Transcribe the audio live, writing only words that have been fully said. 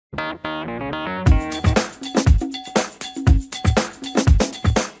Today's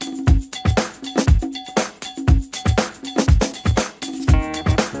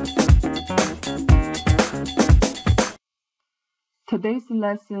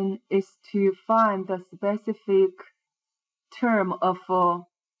lesson is to find the specific term of a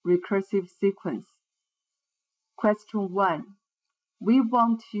recursive sequence. Question 1. We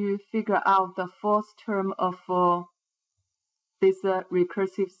want to figure out the fourth term of this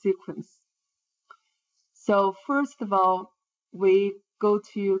recursive sequence. So first of all, we go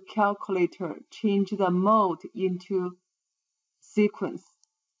to calculator, change the mode into sequence.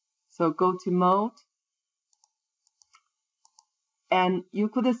 So go to mode, and you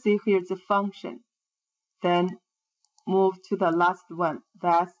could see here's a function. Then move to the last one,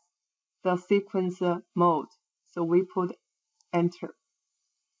 that's the sequence mode. So we put enter.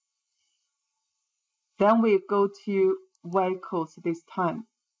 Then we go to y equals this time.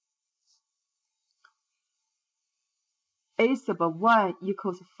 A sub 1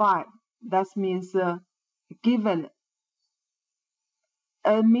 equals 5. That means given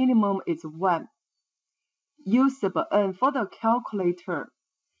a minimum is 1. U sub n for the calculator.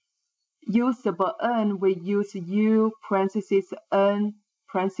 U sub n, we use U parenthesis n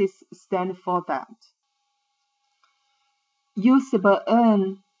parenthesis stand for that. U sub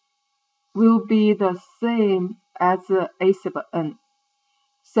n will be the same as A sub n.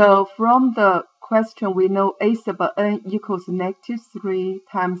 So from the question, we know A sub n equals -3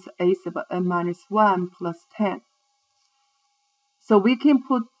 times A sub n minus 1 plus 10. So we can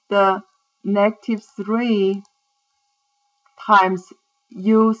put the -3 times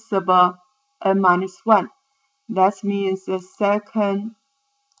U sub n minus 1. That means the second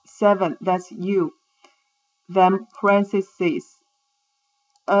 7, that's U. Then parentheses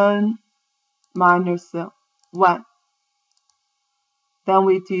n minus 1. Then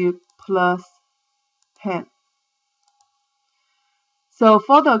we do plus 10. So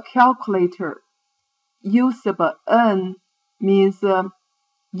for the calculator, U sub n means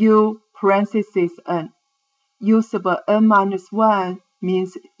U parentheses n. U sub n minus 1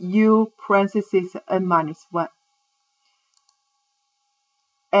 means U parentheses n minus 1.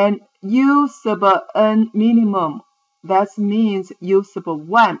 And U sub n minimum, that means U sub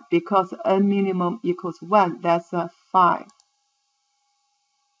 1, because n minimum equals 1, that's 5.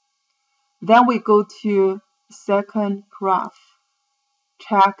 Then we go to second graph,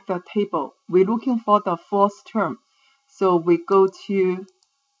 check the table. We're looking for the fourth term. So we go to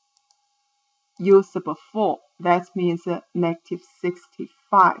U sub 4, that means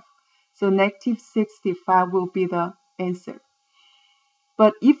 -65. So -65 will be the answer.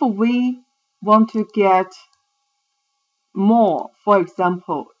 But if we want to get more, for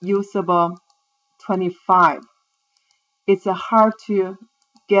example, U sub 25, it's hard to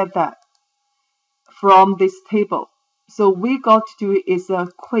get that from this table. So we got to do is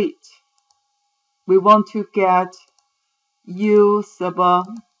quit. We want to get U sub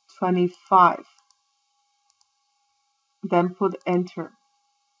 25. Then put enter.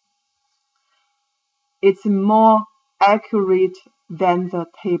 It's more accurate than the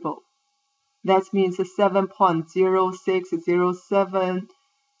table. That means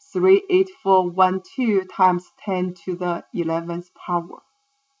 7.060738412 times 10 to the 11th power.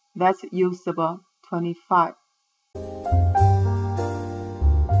 That's U sub 25.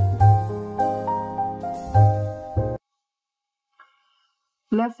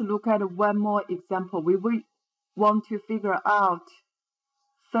 Let's look at one more example. We will want to figure out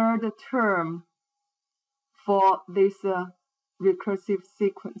third term for this recursive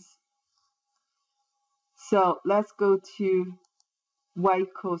sequence. So let's go to y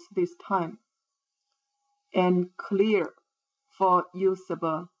equals this time and clear for U sub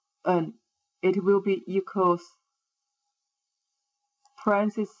n. It will be equals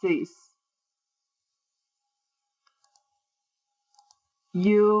parentheses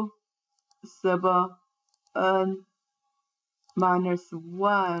U sub n minus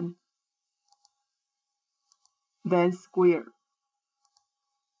 1, then square,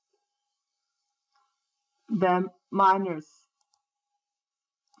 then minus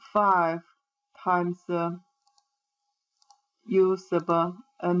 5 times U sub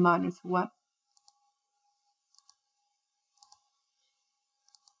n minus 1.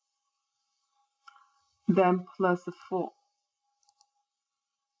 Then plus 4.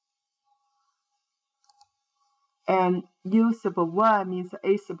 And U sub 1 means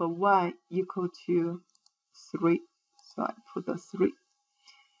A sub 1 equal to 3. So I put the 3.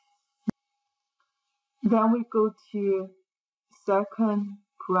 Then we go to second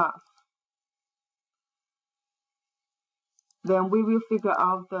graph. then we will figure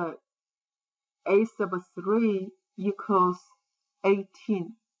out the a sub 3 equals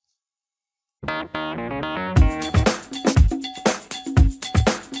 18.